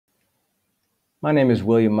My name is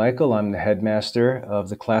William Michael. I'm the headmaster of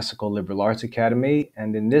the Classical Liberal Arts Academy,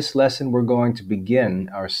 and in this lesson we're going to begin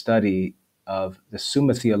our study of the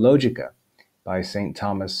Summa Theologica by St.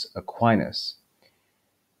 Thomas Aquinas.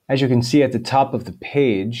 As you can see at the top of the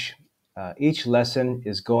page, each lesson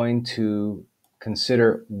is going to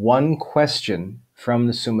consider one question from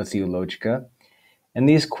the Summa Theologica, and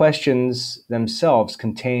these questions themselves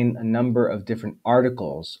contain a number of different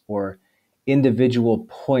articles or individual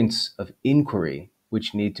points of inquiry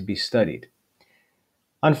which need to be studied.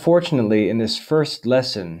 Unfortunately, in this first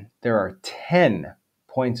lesson, there are 10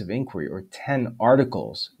 points of inquiry or 10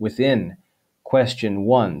 articles within question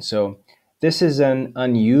 1. So this is an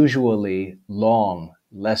unusually long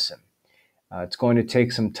lesson. It's going to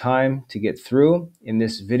take some time to get through. In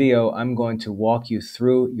this video, I'm going to walk you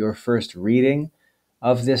through your first reading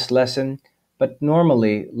of this lesson, but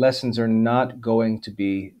normally lessons are not going to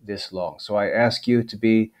be this long. So I ask you to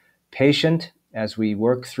be patient as we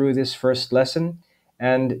work through this first lesson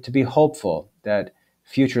and to be hopeful that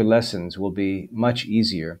future lessons will be much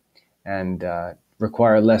easier and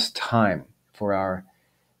require less time for our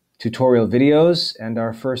tutorial videos and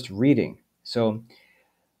our first reading. So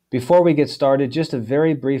before we get started, just a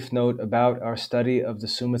very brief note about our study of the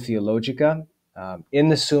Summa Theologica. In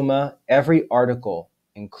the Summa, every article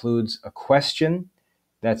includes a question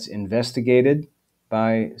that's investigated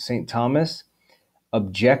by St. Thomas,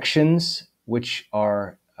 objections, which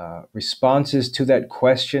are responses to that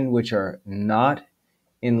question which are not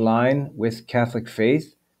in line with Catholic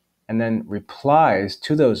faith, and then replies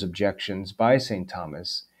to those objections by St.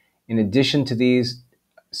 Thomas. In addition to these,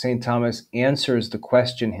 St. Thomas answers the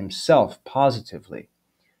question himself positively.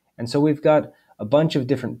 And so we've got a bunch of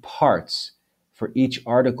different parts for each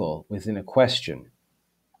article within a question.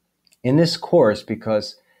 In this course,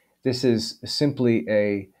 because this is simply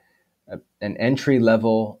an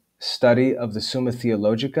entry-level study of the Summa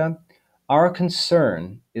Theologica, our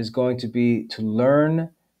concern is going to be to learn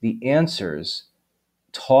the answers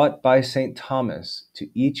taught by St. Thomas to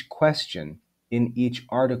each question in each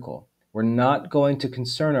article. We're not going to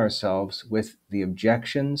concern ourselves with the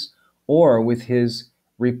objections or with his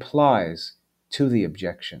replies to the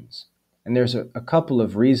objections. And there's a couple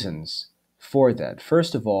of reasons for that.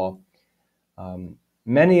 First of all,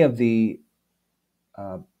 many of the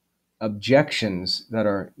objections that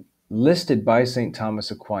are listed by St.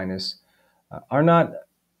 Thomas Aquinas are not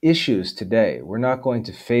issues today. We're not going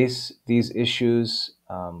to face these issues.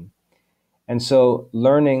 And so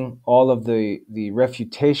learning all of the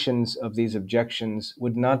refutations of these objections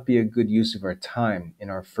would not be a good use of our time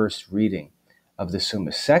in our first reading of the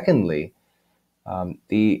Summa. Secondly,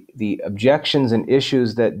 the objections and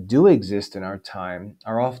issues that do exist in our time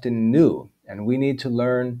are often new, and we need to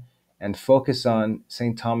learn and focus on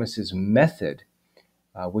St. Thomas's method,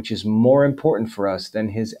 which is more important for us than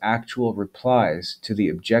his actual replies to the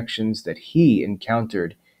objections that he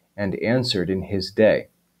encountered and answered in his day.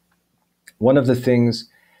 One of the things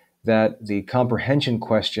that the comprehension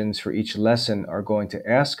questions for each lesson are going to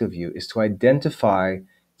ask of you is to identify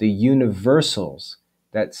the universals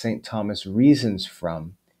that St. Thomas reasons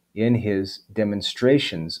from in his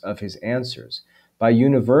demonstrations of his answers. By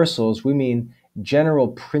universals, we mean general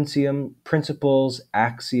principles,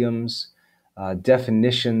 axioms,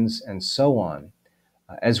 definitions, and so on,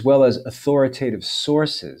 as well as authoritative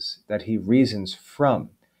sources that he reasons from.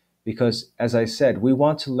 Because, as I said, we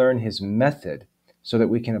want to learn his method so that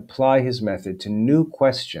we can apply his method to new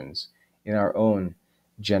questions in our own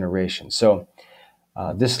generation. So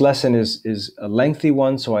this lesson is a lengthy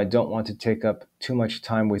one, so I don't want to take up too much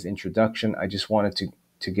time with introduction. I just wanted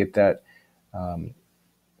to get that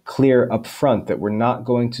clear up front, that we're not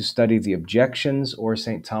going to study the objections or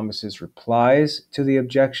St. Thomas's replies to the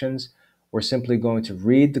objections. We're simply going to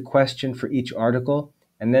read the question for each article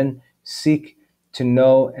and then seek to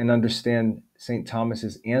know and understand St.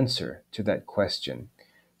 Thomas's answer to that question.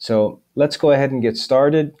 So let's go ahead and get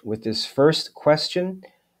started with this first question.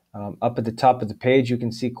 Up at the top of the page, you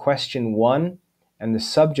can see question 1, and the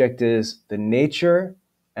subject is the nature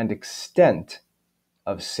and extent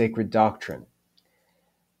of sacred doctrine.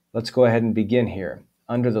 Let's go ahead and begin here.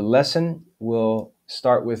 Under the lesson, we'll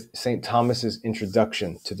start with St. Thomas's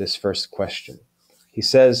introduction to this first question. He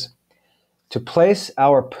says, "To place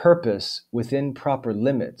our purpose within proper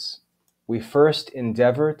limits, we first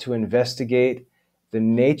endeavor to investigate the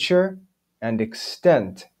nature and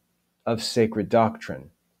extent of sacred doctrine.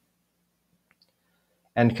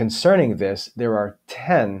 And concerning this, there are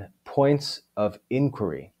 10 points of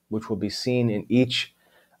inquiry, which will be seen in each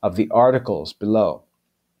of the articles below.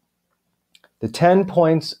 The 10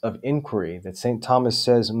 points of inquiry that St. Thomas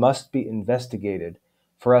says must be investigated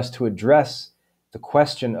for us to address the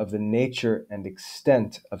question of the nature and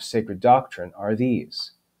extent of sacred doctrine are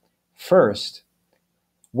these. First,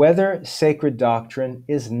 whether sacred doctrine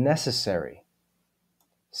is necessary.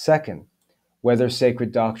 Second, whether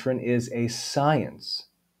sacred doctrine is a science.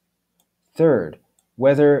 Third,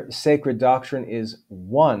 whether sacred doctrine is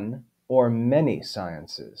one or many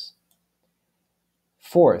sciences.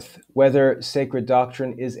 Fourth, whether sacred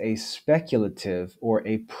doctrine is a speculative or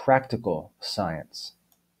a practical science.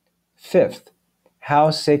 Fifth,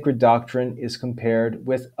 how sacred doctrine is compared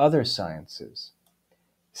with other sciences.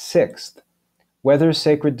 Sixth, whether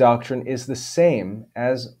sacred doctrine is the same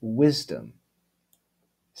as wisdom.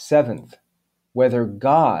 Seventh, whether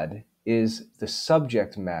God is the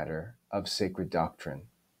subject matter of sacred doctrine.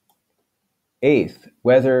 Eighth,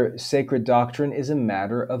 whether sacred doctrine is a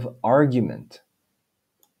matter of argument.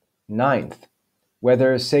 Ninth,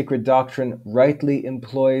 whether sacred doctrine rightly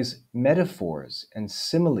employs metaphors and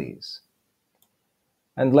similes.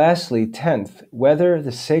 And lastly, 10th, whether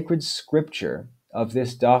the sacred scripture of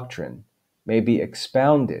this doctrine may be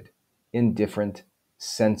expounded in different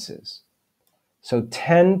senses. So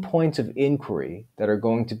 10 points of inquiry that are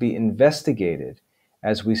going to be investigated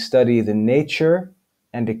as we study the nature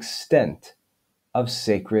and extent of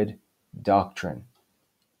sacred doctrine.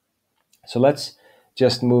 So let's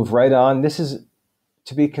just move right on. This is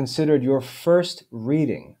to be considered your first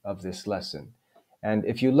reading of this lesson. And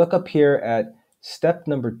if you look up here at step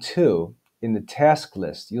number 2 in the task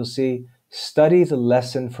list, you'll see study the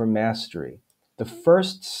lesson for mastery. The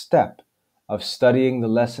first step of studying the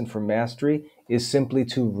lesson for mastery is simply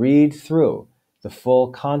to read through the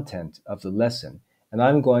full content of the lesson. And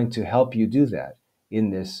I'm going to help you do that in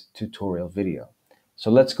this tutorial video. So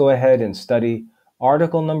let's go ahead and study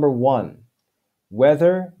article number 1.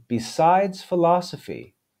 Whether, besides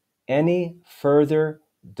philosophy, any further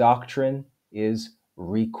doctrine is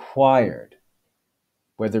required.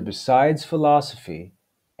 Whether, besides philosophy,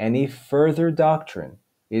 any further doctrine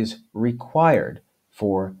is required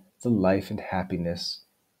for the life and happiness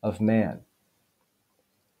of man.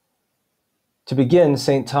 To begin,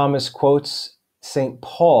 St. Thomas quotes St.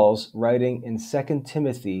 Paul's writing in 2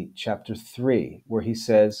 Timothy chapter 3, where he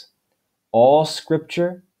says, "All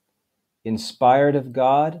scripture inspired of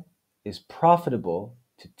God, is profitable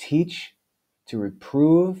to teach, to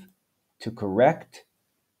reprove, to correct,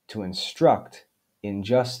 to instruct in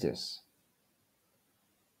justice."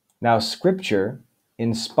 Now, Scripture,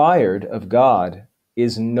 inspired of God,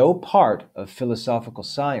 is no part of philosophical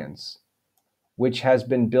science, which has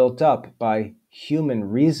been built up by human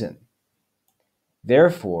reason.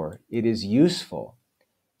 Therefore, it is useful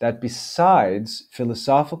that besides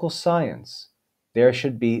philosophical science, there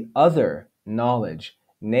should be other knowledge,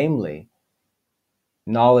 namely,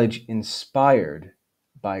 knowledge inspired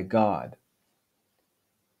by God.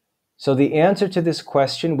 So the answer to this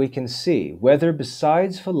question we can see, whether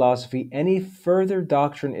besides philosophy any further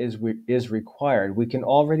doctrine is required, we can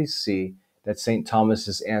already see that St.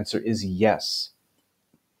 Thomas's answer is yes.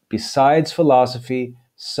 Besides philosophy,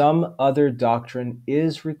 some other doctrine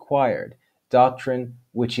is required, doctrine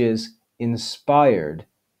which is inspired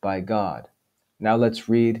by God. Now let's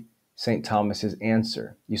read St. Thomas's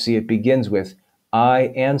answer. You see, it begins with, "I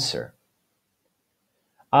answer."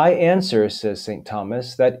 "I answer," says St.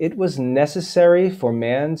 Thomas, "that it was necessary for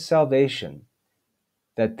man's salvation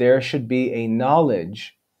that there should be a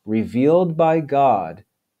knowledge revealed by God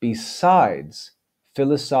besides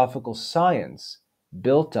philosophical science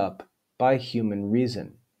built up by human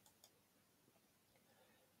reason."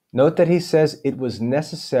 Note that he says it was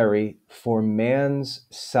necessary for man's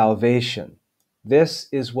salvation. This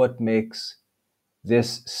is what makes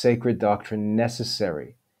this sacred doctrine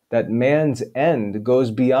necessary, that man's end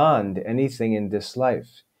goes beyond anything in this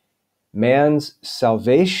life. Man's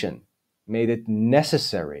salvation made it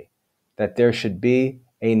necessary that there should be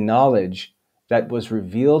a knowledge that was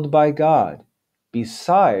revealed by God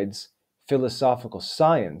besides philosophical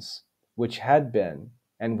science, which had been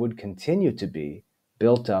and would continue to be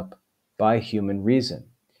built up by human reason.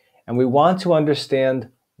 And we want to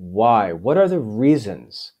understand why. What are the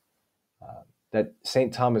reasons that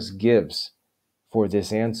St. Thomas gives for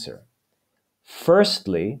this answer?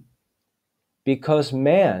 Firstly, because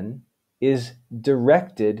man is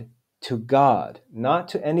directed to God, not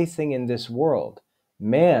to anything in this world.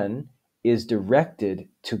 Man is directed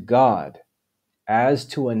to God as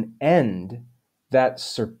to an end that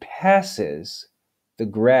surpasses the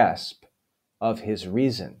grasp of his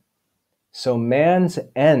reason. So man's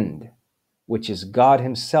end, which is God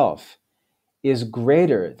himself, is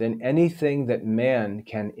greater than anything that man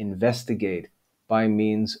can investigate by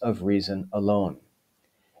means of reason alone.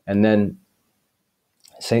 And then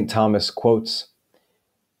St. Thomas quotes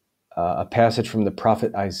a passage from the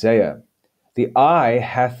prophet Isaiah. The eye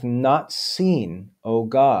hath not seen, O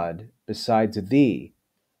God, besides thee,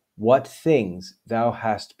 what things thou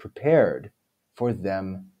hast prepared for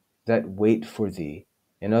them that wait for thee.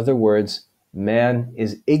 In other words, man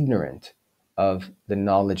is ignorant of the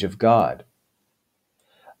knowledge of God.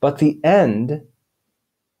 But the end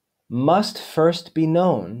must first be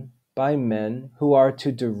known by men who are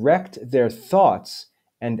to direct their thoughts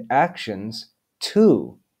and actions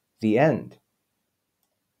to the end.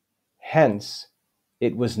 Hence,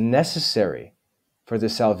 it was necessary for the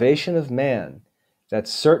salvation of man that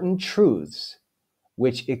certain truths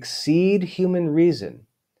which exceed human reason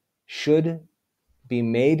should be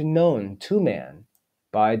made known to man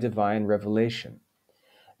by divine revelation.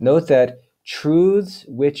 Note that truths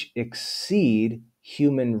which exceed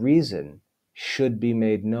human reason should be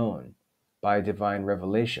made known by divine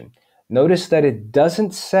revelation. Notice that it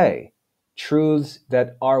doesn't say truths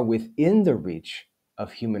that are within the reach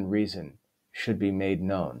of human reason should be made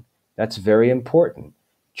known. That's very important.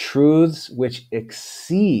 Truths which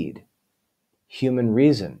exceed human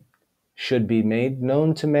reason should be made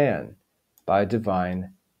known to man by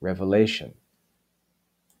divine revelation.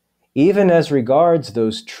 Even as regards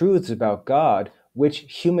those truths about God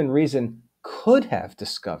which human reason could have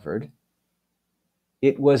discovered,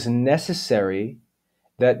 it was necessary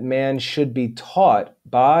that man should be taught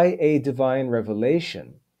by a divine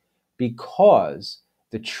revelation, because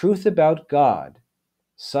the truth about God,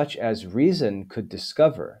 such as reason could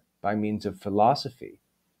discover by means of philosophy,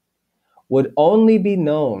 would only be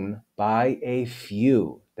known by a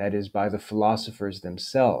few, that is, by the philosophers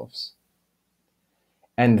themselves.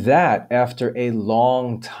 And that after a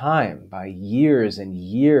long time, by years and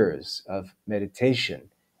years of meditation,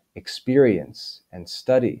 experience, and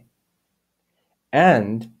study,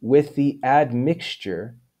 and with the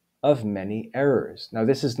admixture of many errors. Now,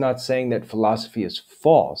 this is not saying that philosophy is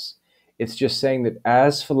false. It's just saying that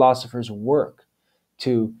as philosophers work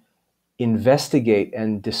to investigate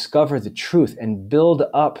and discover the truth and build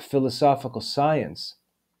up philosophical science,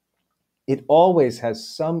 it always has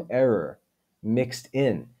some error mixed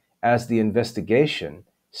in, as the investigation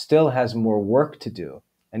still has more work to do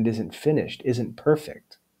and isn't finished, isn't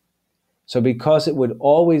perfect. So because it would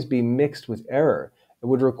always be mixed with error, it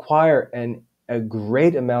would require a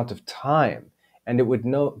great amount of time, and it would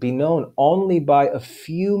be known only by a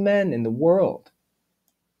few men in the world.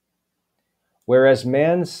 Whereas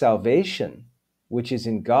man's salvation, which is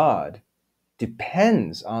in God,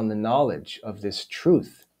 depends on the knowledge of this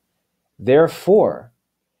truth. Therefore,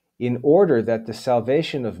 in order that the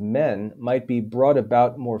salvation of men might be brought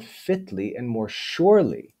about more fitly and more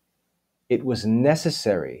surely, it was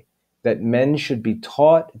necessary that men should be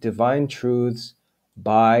taught divine truths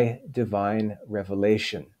by divine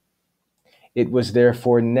revelation. It was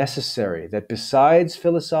therefore necessary that besides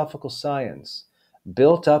philosophical science,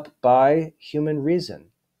 built up by human reason,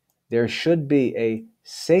 there should be a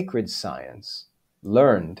sacred science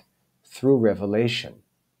learned through revelation.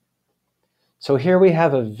 So here we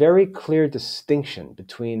have a very clear distinction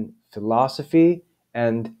between philosophy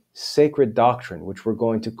and sacred doctrine, which we're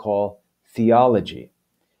going to call theology.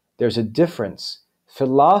 There's a difference.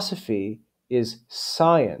 Philosophy is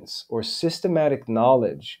science or systematic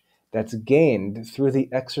knowledge that's gained through the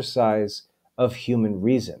exercise of human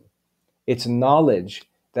reason. It's knowledge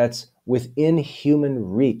that's within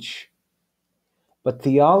human reach. But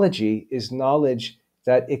theology is knowledge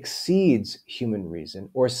that exceeds human reason,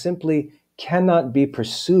 or simply cannot be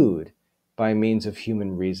pursued by means of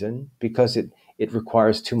human reason, because it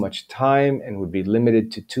requires too much time and would be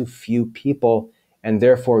limited to too few people, and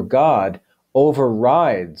therefore God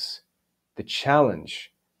overrides the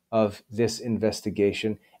challenge of this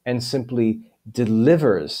investigation and simply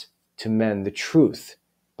delivers to men the truth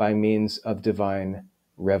by means of divine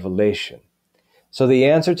revelation. So the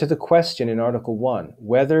answer to the question in Article 1,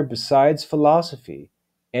 whether besides philosophy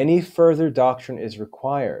any further doctrine is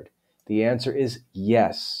required, the answer is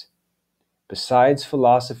yes. Besides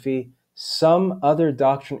philosophy, some other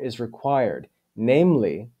doctrine is required,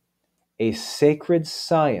 namely, a sacred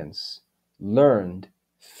science learned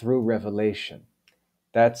through revelation.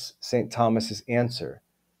 That's St. Thomas's answer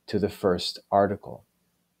to the first article.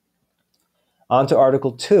 On to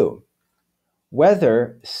Article 2.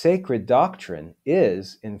 Whether sacred doctrine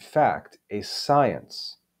is, in fact, a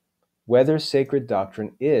science. Whether sacred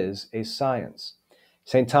doctrine is a science.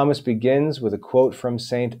 St. Thomas begins with a quote from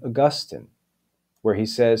St. Augustine, where he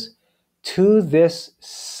says, "To this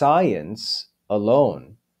science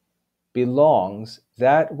alone belongs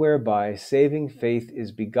that whereby saving faith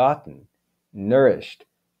is begotten, nourished,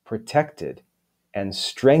 protected, and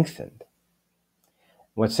strengthened."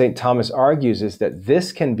 What St. Thomas argues is that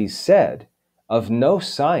this can be said of no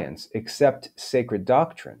science except sacred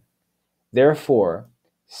doctrine. Therefore,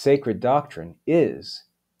 sacred doctrine is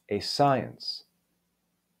a science.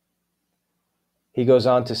 He goes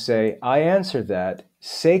on to say, I answer that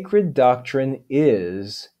sacred doctrine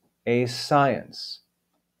is a science.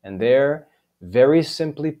 And there, very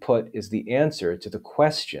simply put, is the answer to the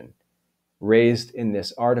question raised in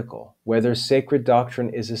this article, whether sacred doctrine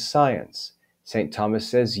is a science. St. Thomas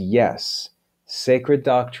says, yes, sacred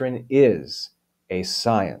doctrine is a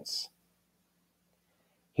science.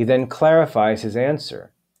 He then clarifies his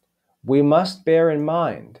answer. We must bear in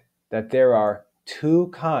mind that there are two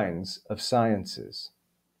kinds of sciences.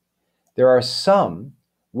 There are some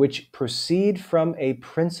which proceed from a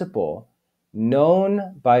principle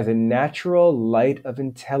known by the natural light of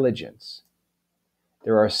intelligence.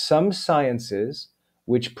 There are some sciences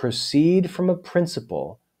which proceed from a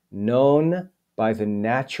principle known by the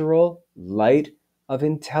natural light of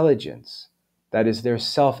intelligence, that is, they're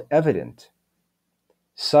self-evident,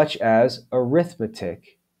 such as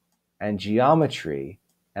arithmetic and geometry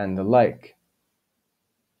and the like.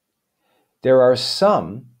 There are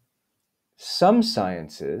some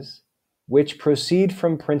sciences which proceed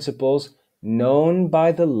from principles known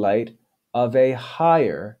by the light of a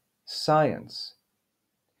higher science.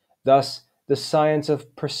 Thus, the science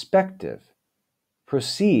of perspective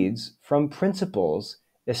proceeds from principles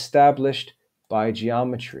established by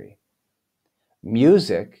geometry.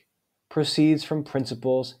 Music proceeds from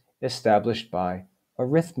principles established by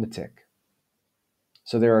arithmetic.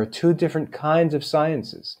 So there are two different kinds of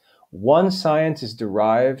sciences. One science is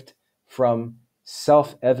derived from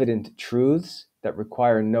self-evident truths that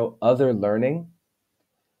require no other learning,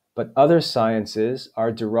 but other sciences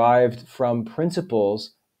are derived from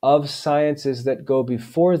principles of sciences that go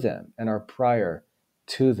before them and are prior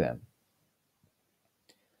to them.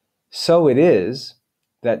 So it is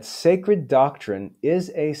that sacred doctrine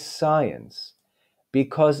is a science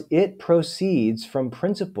because it proceeds from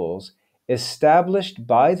principles established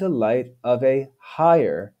by the light of a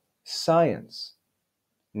higher science,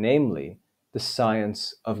 namely the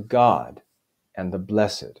science of God and the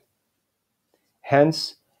blessed.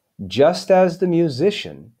 Hence, just as the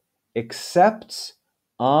musician accepts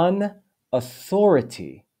on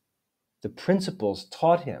authority the principles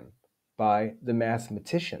taught him by the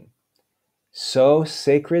mathematician, so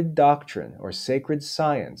sacred doctrine or sacred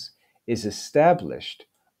science is established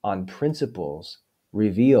on principles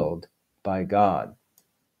revealed by God.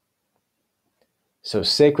 So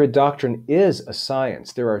sacred doctrine is a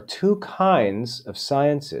science. There are two kinds of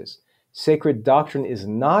sciences. Sacred doctrine is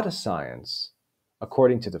not a science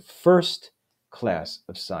according to the first class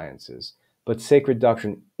of sciences, but sacred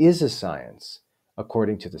doctrine is a science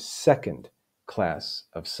according to the second class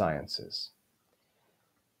of sciences.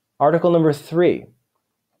 Article number 3,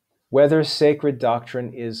 whether sacred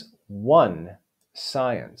doctrine is one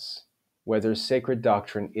science. Whether sacred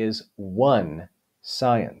doctrine is one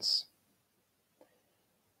science.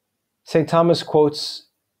 St. Thomas quotes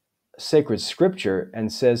sacred scripture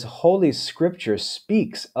and says, Holy Scripture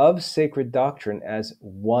speaks of sacred doctrine as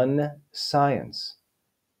one science.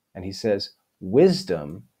 And he says,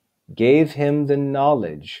 wisdom gave him the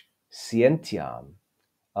knowledge, scientiam,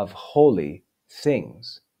 of holy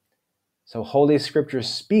things. So Holy Scripture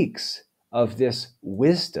speaks of this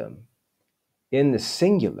wisdom in the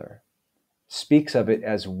singular, speaks of it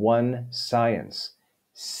as one science,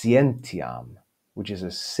 scientiam, which is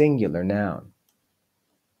a singular noun.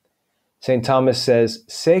 St. Thomas says,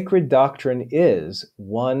 sacred doctrine is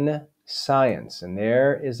one science, and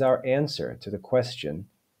there is our answer to the question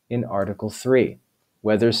in Article 3,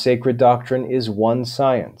 whether sacred doctrine is one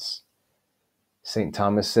science. St.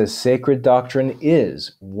 Thomas says sacred doctrine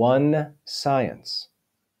is one science.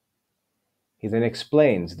 He then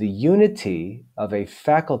explains the unity of a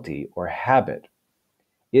faculty or habit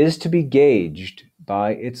is to be gauged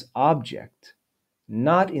by its object,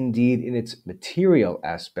 not indeed in its material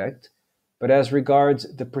aspect, but as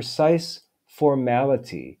regards the precise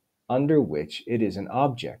formality under which it is an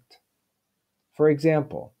object. For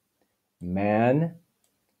example, man,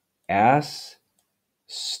 ass,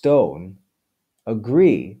 stone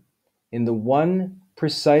agree in the one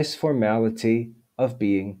precise formality of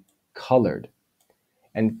being colored.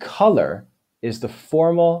 And color is the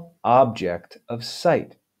formal object of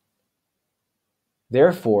sight.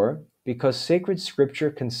 Therefore, because sacred scripture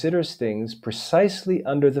considers things precisely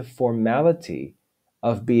under the formality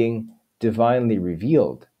of being divinely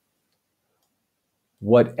revealed,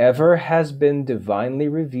 whatever has been divinely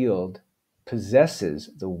revealed possesses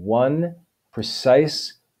the one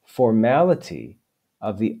precise formality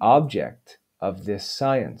of the object of this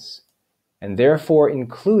science, and therefore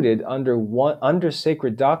included under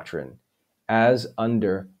sacred doctrine as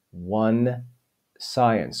under one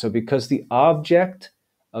science. So because the object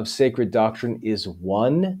of sacred doctrine is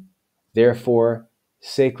one, therefore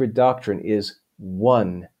sacred doctrine is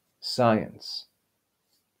one science.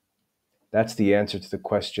 That's the answer to the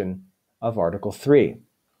question of Article 3.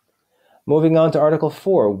 Moving on to Article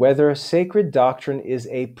 4, whether sacred doctrine is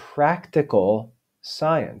a practical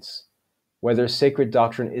science. Whether sacred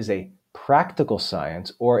doctrine is a practical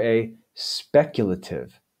science or a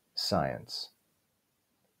speculative science.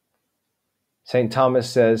 St. Thomas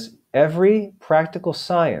says, every practical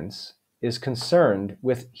science is concerned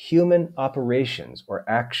with human operations or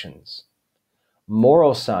actions.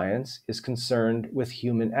 Moral science is concerned with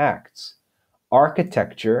human acts.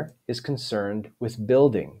 Architecture is concerned with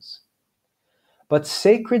buildings. But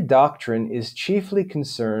sacred doctrine is chiefly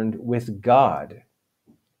concerned with God,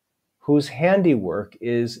 whose handiwork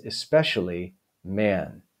is especially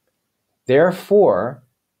man. Therefore,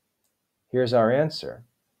 here's our answer.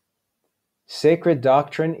 Sacred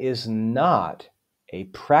doctrine is not a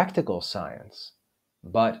practical science,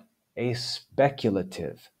 but a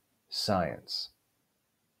speculative science.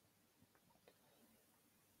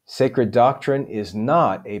 Sacred doctrine is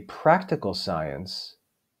not a practical science,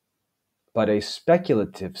 but a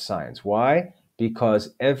speculative science. Why?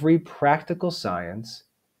 Because every practical science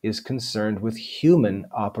is concerned with human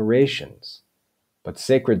operations, but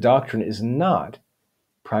sacred doctrine is not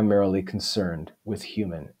primarily concerned with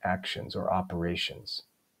human actions or operations.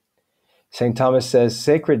 St. Thomas says,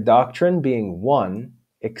 sacred doctrine, being one,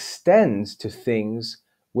 extends to things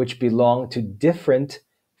which belong to different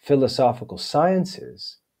philosophical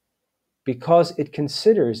sciences, because it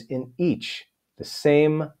considers in each the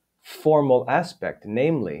same formal aspect,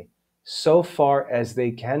 namely, so far as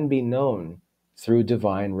they can be known through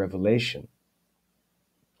divine revelation.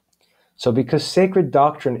 So because sacred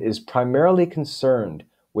doctrine is primarily concerned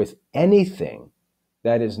with anything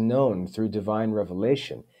that is known through divine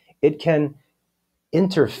revelation, it can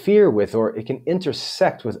interfere with or it can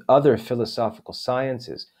intersect with other philosophical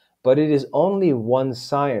sciences, but it is only one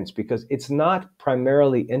science because it's not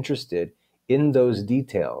primarily interested in those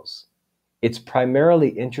details. It's primarily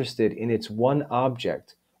interested in its one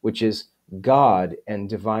object, which is God and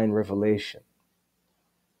divine revelation.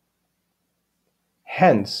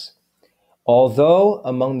 Hence, although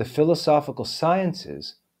among the philosophical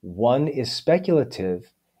sciences one is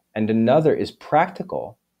speculative and another is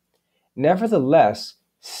practical, nevertheless,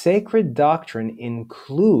 sacred doctrine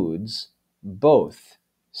includes both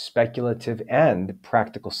speculative and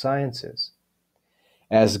practical sciences.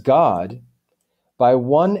 As God, by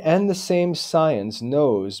one and the same science,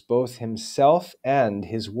 knows both himself and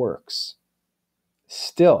his works,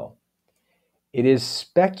 still, it is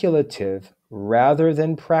speculative rather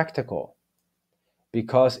than practical,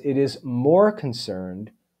 because it is more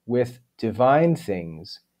concerned with divine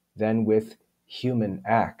things than with human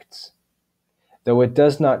acts. Though it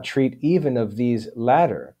does not treat even of these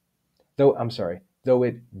latter, though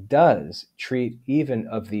it does treat even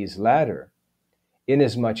of these latter,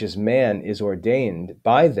 inasmuch as man is ordained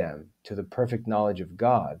by them to the perfect knowledge of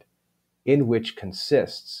God, in which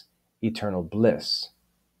consists eternal bliss.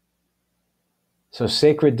 So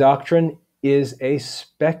sacred doctrine is a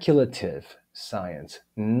speculative science,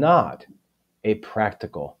 not a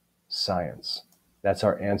practical science. That's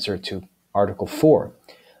our answer to Article 4.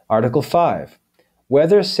 Article 5.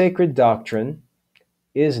 Whether sacred doctrine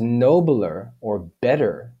is nobler or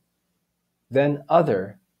better than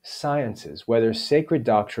other sciences. Whether sacred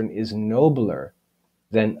doctrine is nobler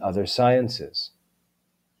than other sciences.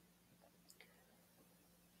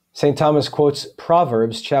 St. Thomas quotes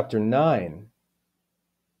Proverbs chapter 9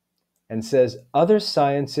 and says, other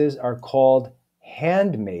sciences are called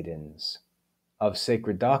handmaidens of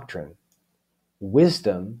sacred doctrine.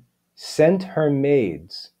 Wisdom sent her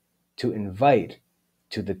maids to invite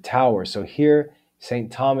to the tower. So here,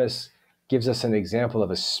 St. Thomas gives us an example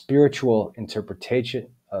of a spiritual interpretation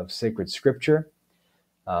of sacred scripture,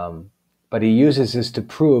 but he uses this to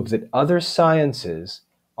prove that other sciences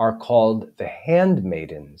are called the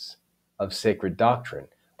handmaidens of sacred doctrine,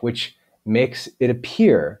 which makes it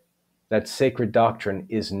appear that sacred doctrine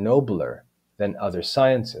is nobler than other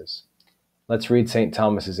sciences. Let's read St.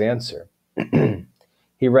 Thomas's answer.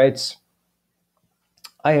 He writes,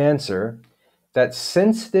 I answer that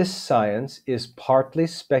since this science is partly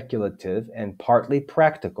speculative and partly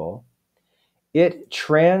practical, it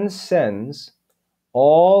transcends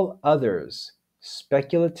all others,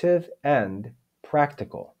 speculative and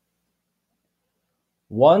practical.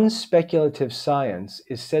 One speculative science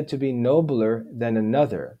is said to be nobler than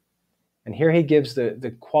another And here he gives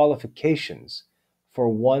the qualifications for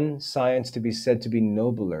one science to be said to be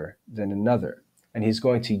nobler than another. And he's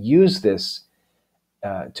going to use this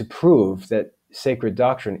to prove that sacred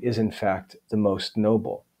doctrine is in fact the most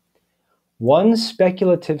noble. One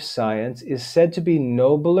speculative science is said to be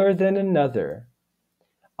nobler than another,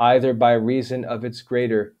 either by reason of its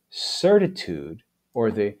greater certitude or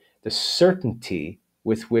the certainty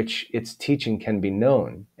with which its teaching can be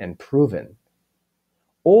known and proven,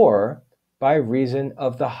 or by reason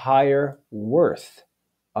of the higher worth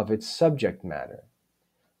of its subject matter.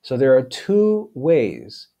 So there are two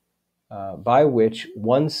ways by which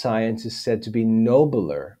one science is said to be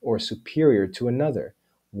nobler or superior to another.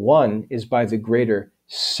 One is by the greater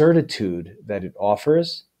certitude that it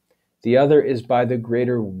offers. The other is by the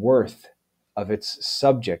greater worth of its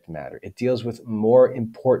subject matter. It deals with more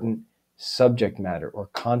important subject matter or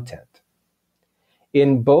content.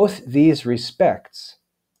 In both these respects,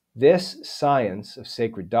 this science of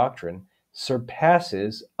sacred doctrine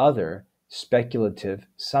surpasses other speculative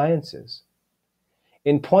sciences.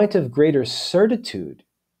 In point of greater certitude,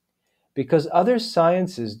 because other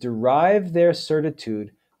sciences derive their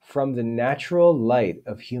certitude from the natural light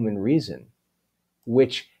of human reason,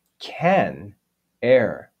 which can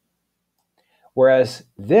err, whereas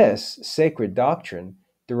this sacred doctrine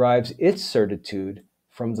derives its certitude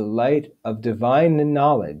from the light of divine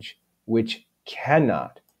knowledge, which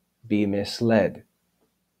cannot be misled.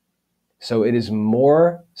 So it is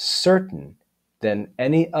more certain than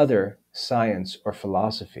any other science or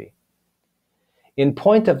philosophy. In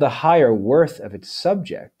point of the higher worth of its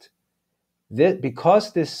subject,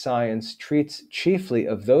 because this science treats chiefly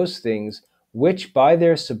of those things which by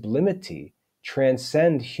their sublimity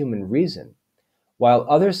transcend human reason, while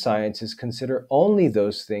other sciences consider only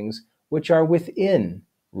those things which are within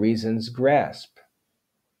reason's grasp.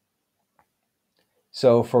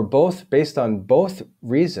 So based on both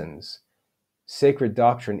reasons, sacred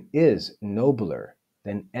doctrine is nobler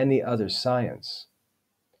than any other science.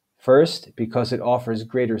 First, because it offers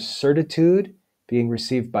greater certitude, being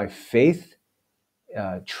received by faith,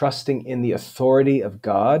 trusting in the authority of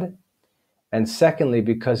God. And secondly,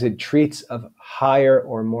 because it treats of higher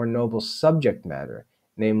or more noble subject matter,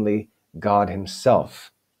 namely God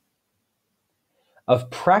himself. Of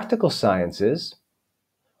practical sciences,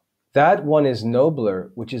 that one is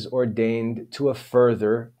nobler which is ordained to a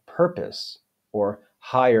further purpose or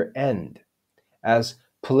higher end, as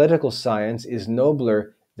political science is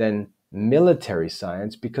nobler than military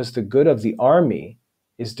science because the good of the army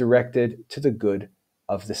is directed to the good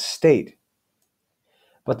of the state.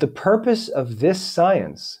 But the purpose of this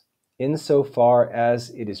science, insofar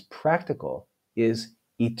as it is practical, is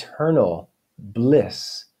eternal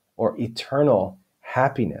bliss or eternal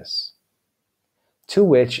happiness, to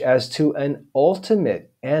which, as to an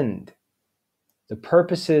ultimate end, the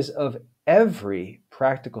purposes of every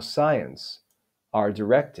practical science are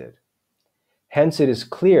directed. Hence, it is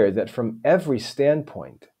clear that from every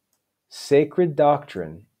standpoint, sacred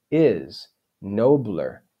doctrine is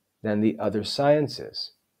nobler than the other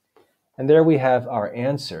sciences. And there we have our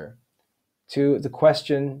answer to the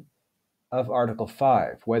question of Article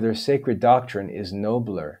 5, whether sacred doctrine is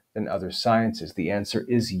nobler than other sciences. The answer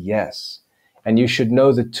is yes. And you should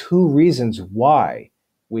know the two reasons why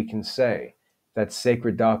we can say that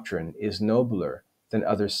sacred doctrine is nobler than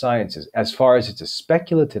other sciences. As far as it's a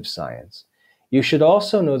speculative science, you should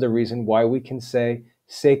also know the reason why we can say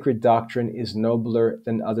sacred doctrine is nobler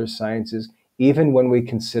than other sciences, even when we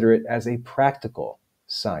consider it as a practical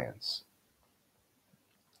science.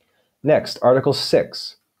 Next, Article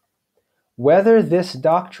 6. Whether this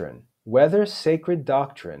doctrine, whether sacred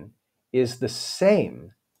doctrine, is the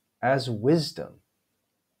same as wisdom.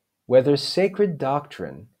 Whether sacred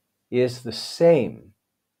doctrine is the same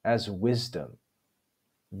as wisdom.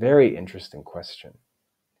 Very interesting question.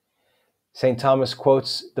 St. Thomas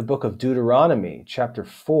quotes the book of Deuteronomy, chapter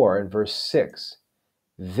 4 and verse 6.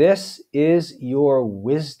 This is your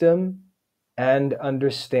wisdom and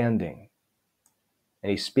understanding.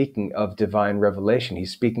 And he's speaking of divine revelation.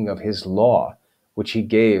 He's speaking of his law, which he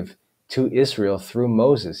gave to Israel through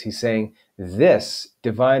Moses. He's saying, this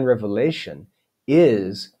divine revelation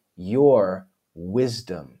is your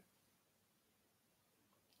wisdom.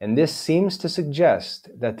 And this seems to suggest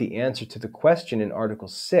that the answer to the question in Article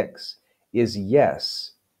 6 is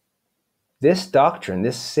yes. This doctrine,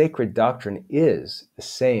 this sacred doctrine, is the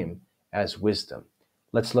same as wisdom.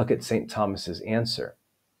 Let's look at St. Thomas's answer.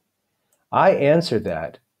 I answer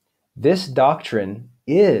that this doctrine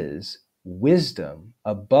is wisdom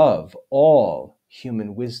above all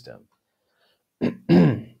human wisdom.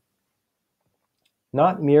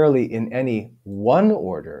 Not merely in any one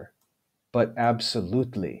order, but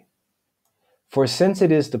absolutely. For since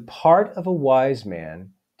it is the part of a wise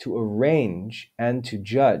man to arrange and to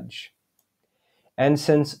judge, and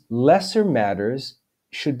since lesser matters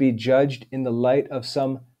should be judged in the light of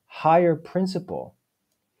some higher principle,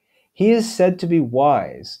 he is said to be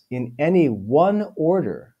wise in any one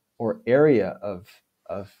order or area of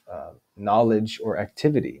knowledge or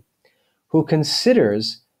activity, who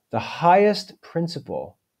considers the highest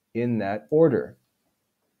principle in that order.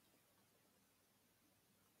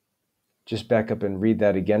 Just back up and read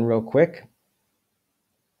that again real quick.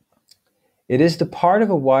 It is the part of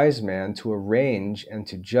a wise man to arrange and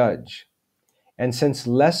to judge, and since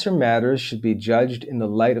lesser matters should be judged in the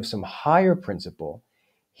light of some higher principle,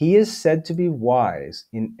 he is said to be wise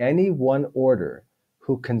in any one order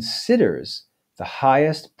who considers the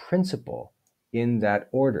highest principle in that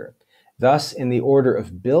order. Thus, in the order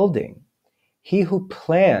of building, he who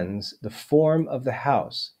plans the form of the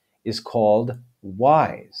house is called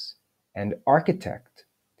wise and architect,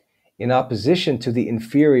 in opposition to the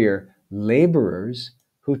inferior laborers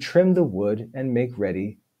who trim the wood and make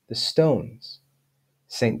ready the stones.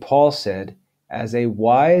 St. Paul said, "As a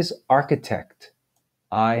wise architect,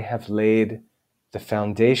 I have laid the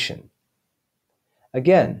foundation."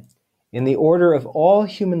 Again, in the order of all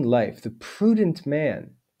human life, the prudent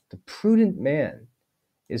man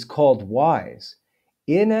is called wise,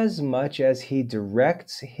 inasmuch as he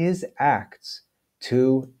directs his acts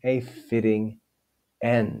to a fitting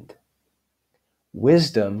end.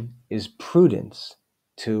 Wisdom is prudence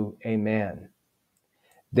to a man.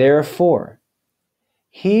 Therefore,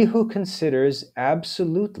 he who considers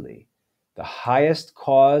absolutely the highest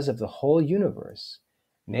cause of the whole universe,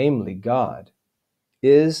 namely God,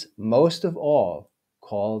 is most of all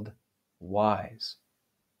called wise.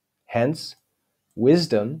 Hence,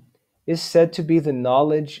 wisdom is said to be the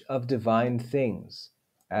knowledge of divine things,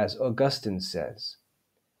 as Augustine says.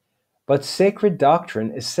 But sacred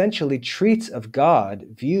doctrine essentially treats of God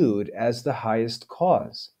viewed as the highest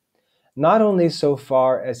cause, not only so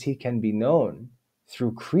far as he can be known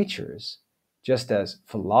through creatures, just as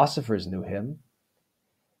philosophers knew him.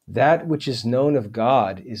 That which is known of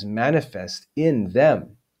God is manifest in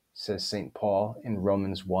them, says St. Paul in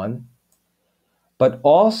Romans 1, but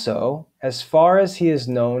also as far as he is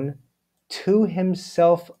known to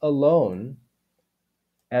himself alone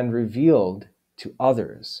and revealed to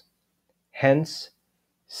others. Hence,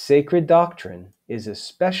 sacred doctrine is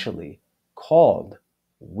especially called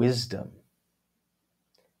wisdom.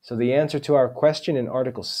 So the answer to our question in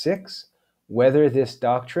Article 6, whether this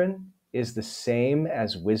doctrine is the same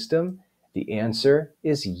as wisdom, the answer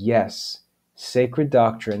is yes. Sacred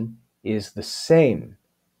doctrine is the same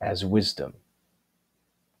as wisdom.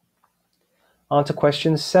 On to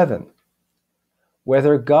question 7.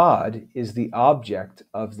 Whether God is the object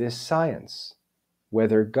of this science.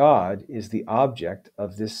 Whether God is the object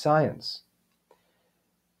of this science.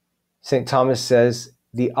 St. Thomas says,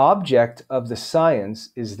 the object of the science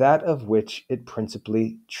is that of which it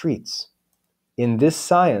principally treats. In this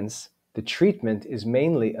science, the treatment is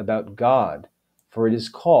mainly about God, for it is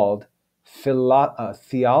called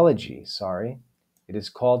theology. It is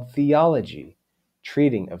called theology,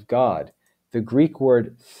 treating of God. The Greek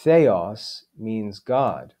word theos means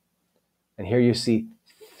God. And here you see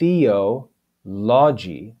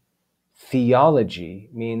theology. Theology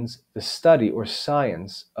means the study or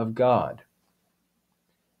science of God.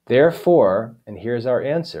 Therefore, and here's our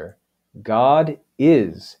answer, God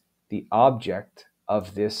is the object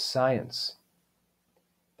of this science.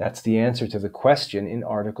 That's the answer to the question in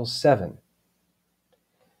Article 7.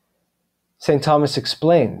 St. Thomas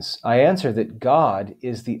explains, I answer that God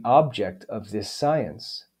is the object of this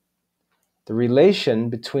science. The relation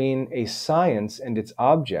between a science and its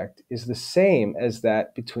object is the same as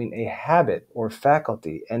that between a habit or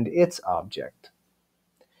faculty and its object.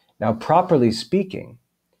 Now, properly speaking,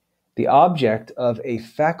 the object of a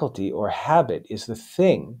faculty or habit is the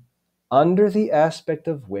thing under the aspect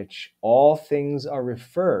of which all things are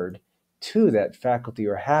referred to that faculty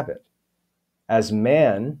or habit, as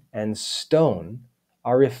man and stone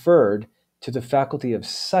are referred to the faculty of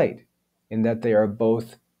sight in that they are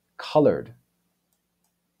both colored.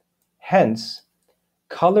 Hence,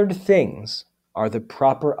 colored things are the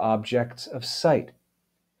proper objects of sight.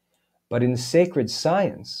 But in sacred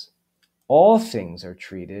science, all things are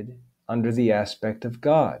treated under the aspect of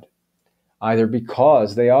God, either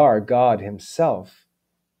because they are God himself,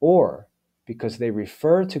 or because they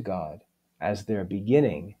refer to God as their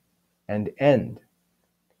beginning and end.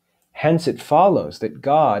 Hence it follows that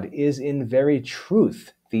God is in very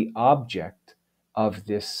truth the object of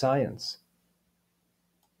this science.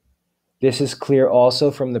 This is clear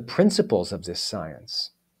also from the principles of this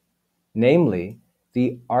science, namely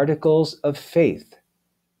the articles of faith.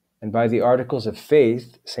 And by the articles of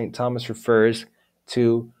faith, St. Thomas refers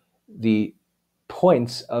to the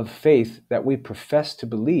points of faith that we profess to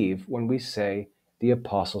believe when we say the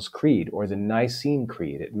Apostles' Creed or the Nicene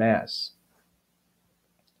Creed at Mass.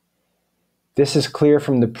 This is clear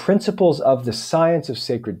from the principles of the science of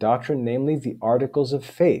sacred doctrine, namely the articles of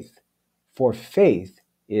faith. For faith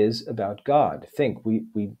is about God. Think,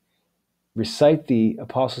 we recite the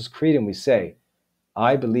Apostles' Creed and we say,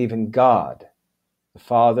 I believe in God, the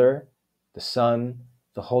Father, the Son,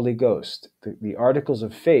 the Holy Ghost. The articles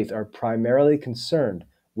of faith are primarily concerned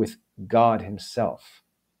with God himself.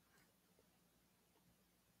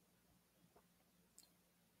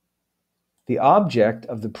 The object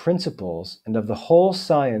of the principles and of the whole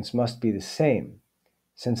science must be the same,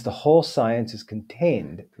 since the whole science is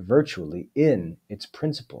contained virtually in its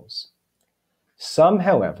principles. Some,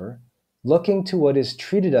 however, looking to what is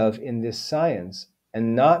treated of in this science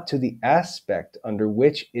and not to the aspect under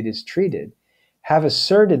which it is treated, have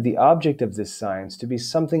asserted the object of this science to be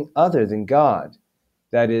something other than God,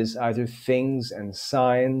 that is, either things and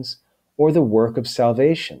signs, or the work of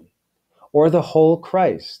salvation, or the whole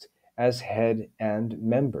Christ as head and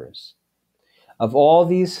members. Of all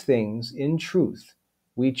these things, in truth,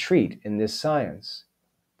 we treat in this science,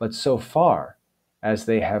 but so far as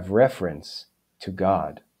they have reference to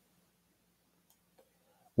God.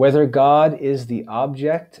 Whether God is the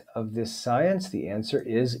object of this science, the answer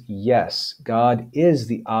is yes. God is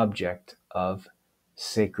the object of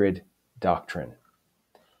sacred doctrine.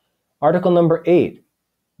 Article number 8,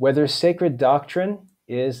 whether sacred doctrine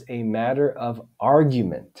is a matter of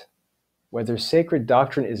argument. Whether sacred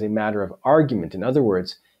doctrine is a matter of argument. In other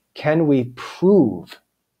words, can we prove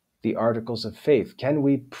the articles of faith? Can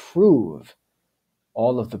we prove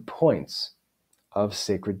all of the points of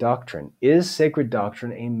sacred doctrine? Is sacred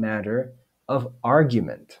doctrine a matter of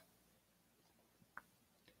argument?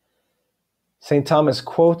 St. Thomas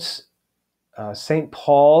quotes St.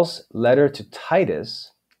 Paul's letter to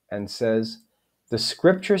Titus and says, the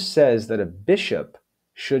scripture says that a bishop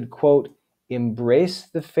should, quote, embrace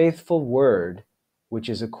the faithful word which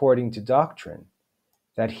is according to doctrine,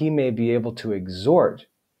 that he may be able to exhort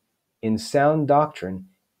in sound doctrine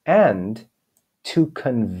and to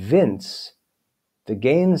convince the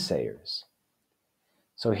gainsayers.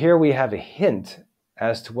 So here we have a hint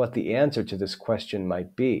as to what the answer to this question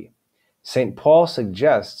might be. St. Paul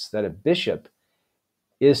suggests that a bishop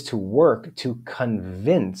is to work to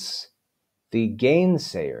convince the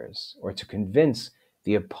gainsayers, or to convince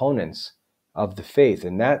the opponents of the faith.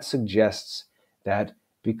 And that suggests that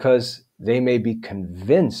because they may be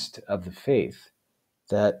convinced of the faith,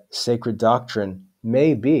 that sacred doctrine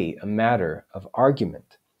may be a matter of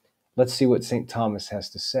argument. Let's see what St. Thomas has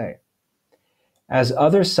to say. As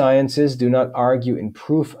other sciences do not argue in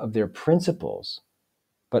proof of their principles,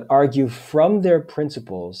 but argue from their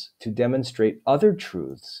principles to demonstrate other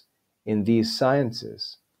truths in these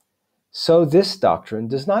sciences, so this doctrine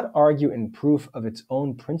does not argue in proof of its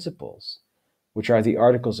own principles, which are the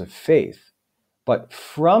articles of faith, but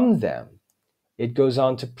from them it goes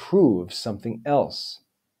on to prove something else,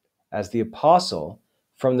 as the apostle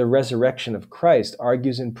from the resurrection of Christ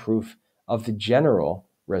argues in proof of the general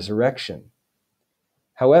resurrection.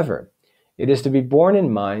 However, it is to be borne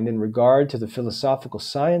in mind in regard to the philosophical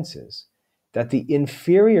sciences that the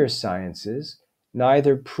inferior sciences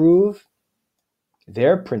neither prove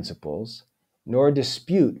their principles nor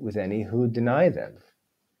dispute with any who deny them,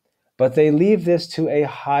 but they leave this to a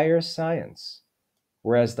higher science,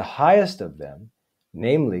 whereas the highest of them,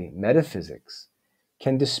 namely metaphysics,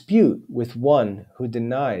 can dispute with one who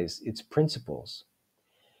denies its principles,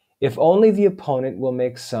 if only the opponent will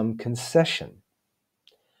make some concession.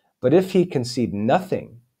 But if he concede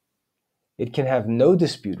nothing, it can have no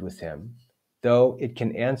dispute with him, though it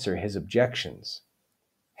can answer his objections.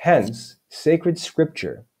 Hence, sacred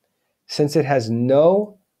scripture, since it has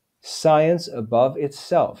no science above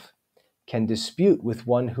itself, can dispute with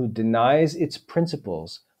one who denies its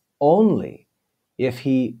principles only if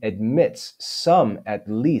he admits some at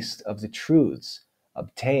least of the truths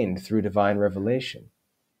obtained through divine revelation.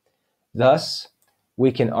 Thus,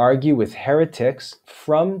 we can argue with heretics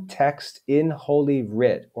from text in Holy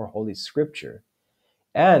Writ or Holy Scripture,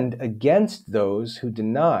 and against those who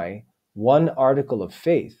deny one article of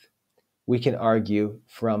faith, we can argue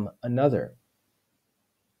from another.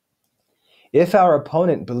 If our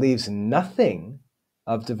opponent believes nothing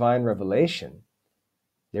of divine revelation,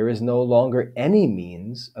 there is no longer any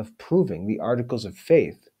means of proving the articles of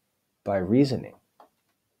faith by reasoning.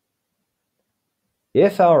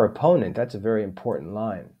 If our opponent, that's a very important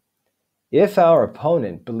line, if our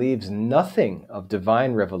opponent believes nothing of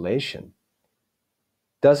divine revelation,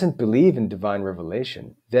 doesn't believe in divine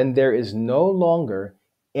revelation, then there is no longer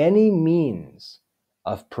any means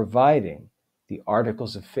of providing the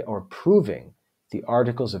articles of faith or proving the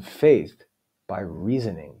articles of faith by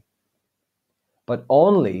reasoning, but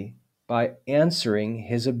only by answering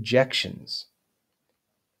his objections,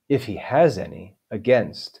 if he has any,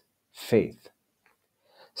 against faith.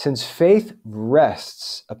 Since faith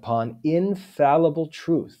rests upon infallible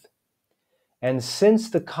truth, and since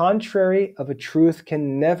the contrary of a truth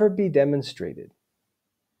can never be demonstrated,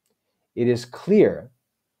 it is clear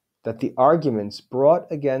that the arguments brought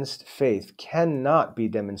against faith cannot be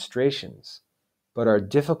demonstrations, but are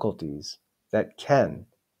difficulties that can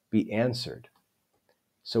be answered.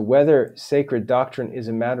 So whether sacred doctrine is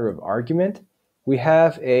a matter of argument, we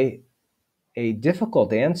have a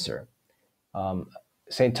difficult answer.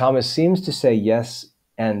 St. Thomas seems to say yes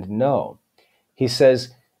and no. He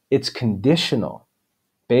says it's conditional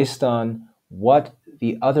based on what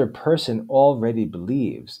the other person already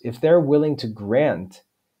believes. If they're willing to grant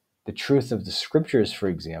the truth of the scriptures, for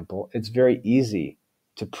example, it's very easy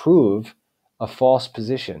to prove a false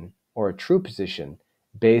position or a true position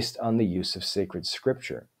based on the use of sacred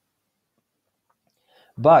scripture.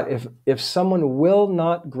 But if someone will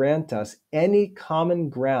not grant us any common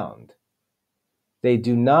ground, they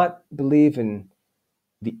do not believe in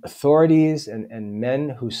the authorities and men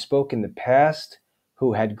who spoke in the past,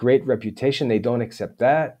 who had great reputation, they don't accept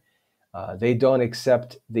that. They don't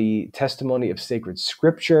accept the testimony of sacred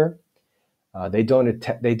scripture. They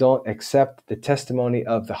don't accept the testimony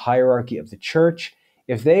of the hierarchy of the church.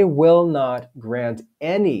 If they will not grant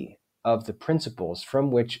any of the principles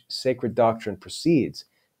from which sacred doctrine proceeds,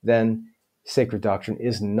 then sacred doctrine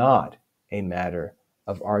is not a matter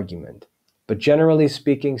of argument. But generally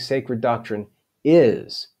speaking, sacred doctrine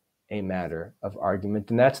is a matter of argument,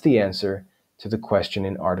 and that's the answer to the question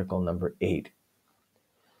in article number 8.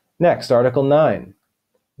 Next, article 9.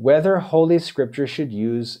 Whether Holy Scripture should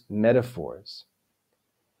use metaphors.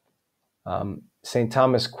 St.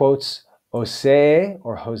 Thomas quotes Hosea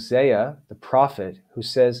the prophet, who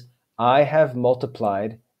says, I have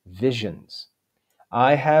multiplied visions.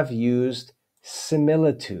 I have used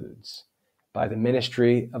similitudes by the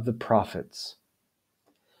ministry of the prophets.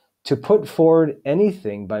 To put forward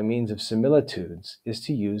anything by means of similitudes is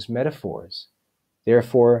to use metaphors.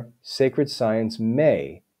 Therefore, sacred science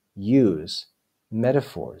may use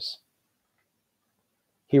metaphors.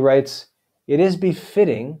 He writes, it is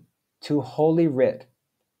befitting to Holy Writ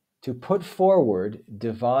to put forward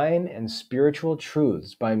divine and spiritual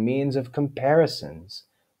truths by means of comparisons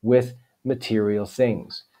with material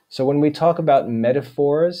things. So when we talk about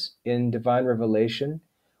metaphors in divine revelation,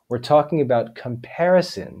 we're talking about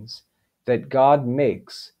comparisons that God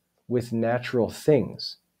makes with natural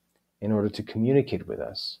things in order to communicate with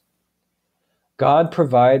us. God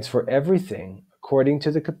provides for everything according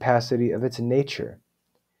to the capacity of its nature.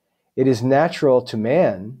 It is natural to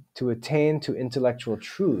man to attain to intellectual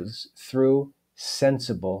truths through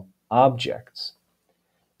sensible objects,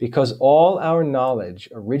 because all our knowledge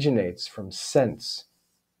originates from sense.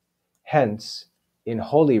 Hence, in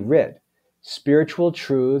Holy Writ, spiritual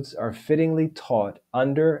truths are fittingly taught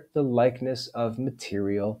under the likeness of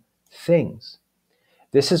material things.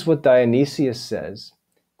 This is what Dionysius says,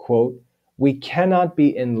 quote, we cannot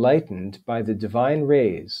be enlightened by the divine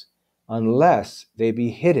rays unless they be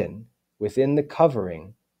hidden within the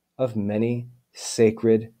covering of many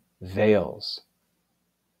sacred veils.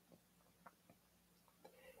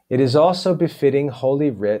 It is also befitting Holy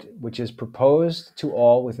Writ, which is proposed to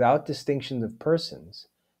all without distinction of persons,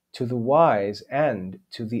 to the wise and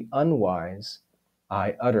to the unwise,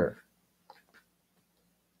 I utter.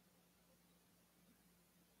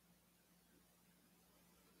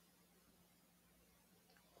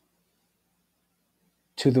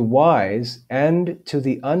 To the wise and to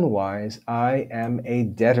the unwise, I am a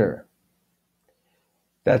debtor.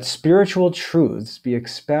 That spiritual truths be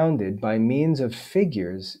expounded by means of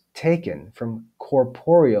figures taken from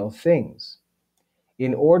corporeal things,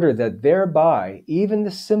 in order that thereby even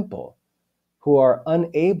the simple, who are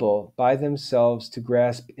unable by themselves to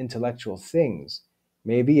grasp intellectual things,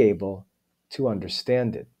 may be able to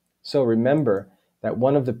understand it. So remember that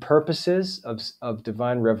one of the purposes of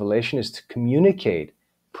divine revelation is to communicate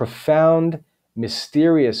profound,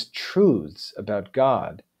 mysterious truths about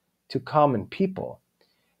God to common people.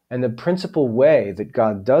 And the principal way that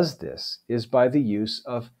God does this is by the use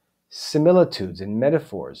of similitudes and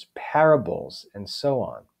metaphors, parables, and so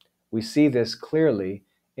on. We see this clearly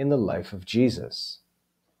in the life of Jesus.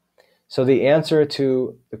 So the answer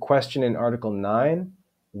to the question in Article 9,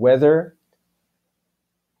 whether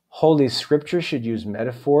Holy Scripture should use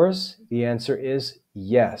metaphors, the answer is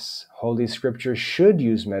yes. Holy Scripture should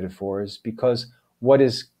use metaphors because what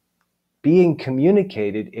is being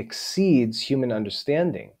communicated exceeds human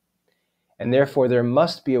understanding. And therefore, there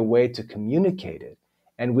must be a way to communicate it.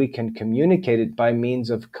 And we can communicate it by means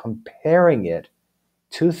of comparing it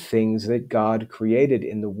to things that God created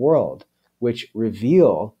in the world, which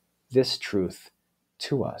reveal this truth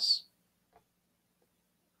to us.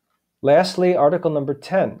 Lastly, article number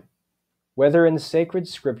 10, whether in sacred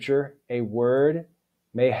scripture a word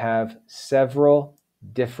may have several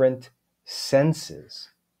different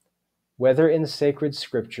senses. Whether in sacred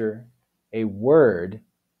scripture a word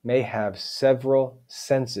may have several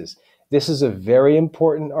senses. This is a very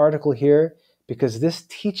important article here because this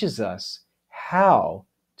teaches us how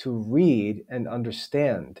to read and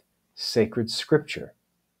understand sacred scripture.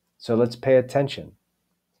 So let's pay attention.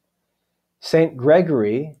 St.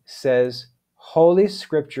 Gregory says, Holy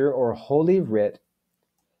Scripture or Holy Writ,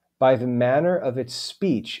 by the manner of its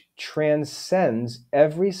speech, transcends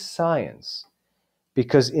every science,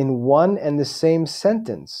 because in one and the same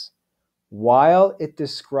sentence, while it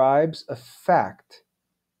describes a fact,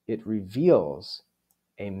 it reveals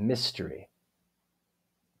a mystery.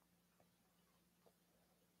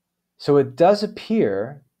 So it does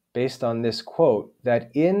appear, based on this quote,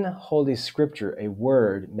 that in Holy Scripture a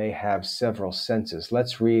word may have several senses.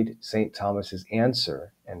 Let's read St. Thomas's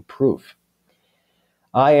answer and proof.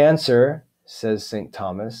 I answer, says St.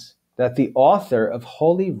 Thomas, that the author of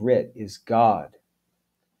Holy Writ is God.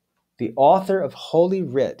 The author of Holy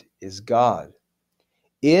Writ is God,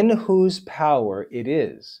 in whose power it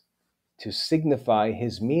is to signify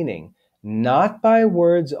his meaning, not by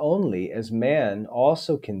words only, as man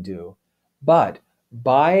also can do, but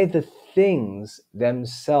by the things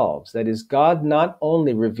themselves. That is, God not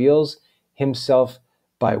only reveals himself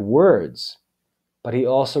by words, but he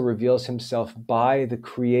also reveals himself by the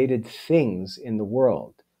created things in the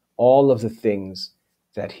world, all of the things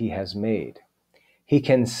that he has made. He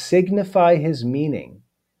can signify his meaning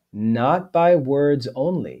not by words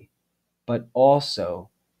only, but also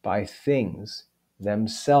by things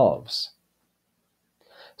themselves.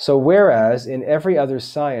 So whereas in every other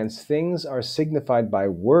science things are signified by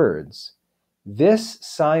words, this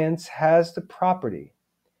science has the property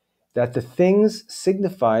that the things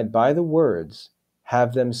signified by the words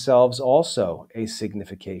have themselves also a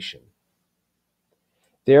signification.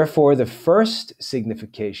 Therefore, the first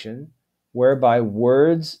signification, whereby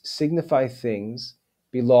words signify things,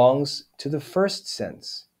 belongs to the first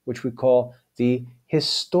sense, which we call the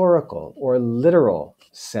historical or literal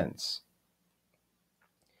sense.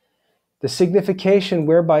 The signification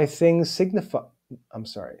whereby things signified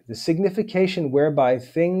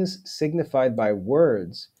by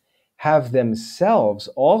words have themselves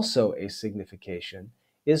also a signification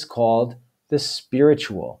is called the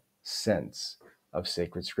spiritual sense of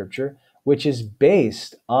sacred scripture, which is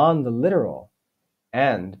based on the literal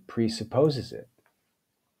and presupposes it.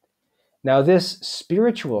 Now, this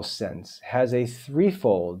spiritual sense has a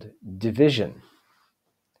threefold division.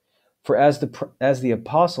 For as the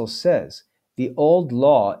apostle says, the old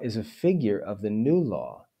law is a figure of the new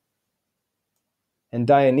law. And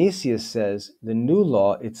Dionysius says, the new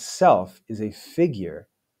law itself is a figure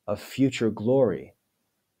of future glory.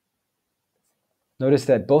 Notice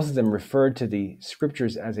that both of them referred to the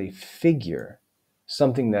scriptures as a figure,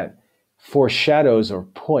 something that foreshadows or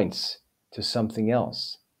points to something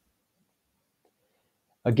else.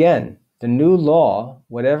 Again, the new law,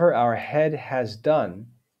 whatever our head has done,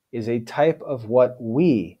 is a type of what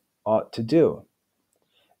we ought to do.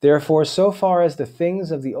 Therefore, so far as the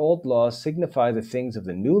things of the old law signify the things of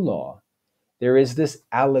the new law, there is this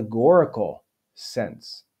allegorical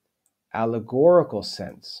sense. Allegorical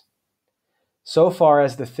sense. So far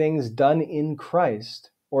as the things done in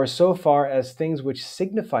Christ, or so far as things which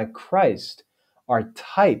signify Christ are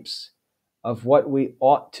types of what we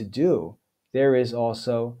ought to do, there is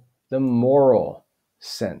also the moral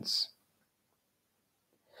sense.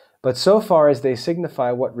 But so far as they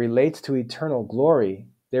signify what relates to eternal glory,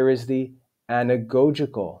 there is the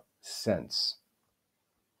anagogical sense.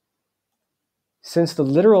 Since the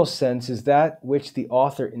literal sense is that which the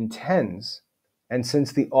author intends, and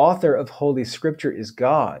since the author of Holy Scripture is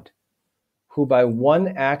God, who by one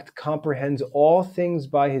act comprehends all things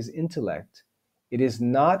by his intellect, it is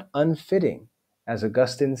not unfitting, as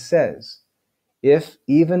Augustine says, if,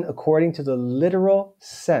 even according to the literal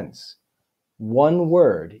sense, one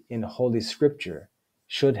word in Holy Scripture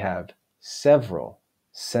should have several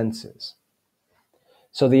senses.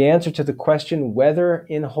 So the answer to the question whether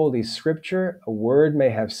in Holy Scripture a word may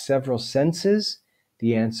have several senses,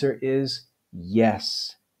 the answer is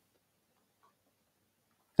yes.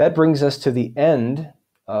 That brings us to the end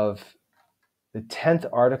of the 10th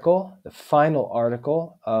article, the final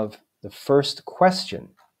article of the first question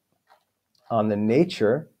on the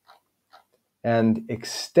nature and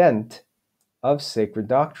extent of sacred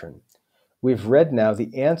doctrine. We've read now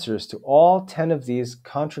the answers to all 10 of these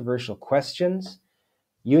controversial questions.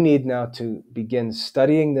 You need now to begin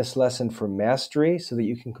studying this lesson for mastery so that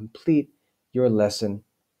you can complete your lesson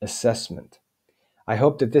assessment. I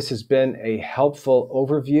hope that this has been a helpful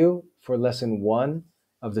overview for lesson 1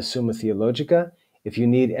 of the Summa Theologica. If you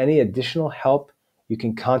need any additional help, you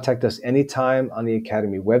can contact us anytime on the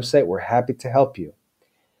Academy website. We're happy to help you.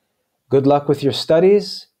 Good luck with your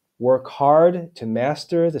studies. Work hard to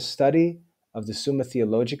master the study of the Summa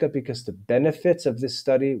Theologica because the benefits of this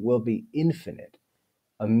study will be infinite,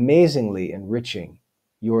 amazingly enriching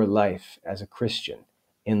your life as a Christian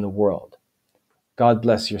in the world. God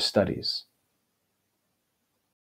bless your studies.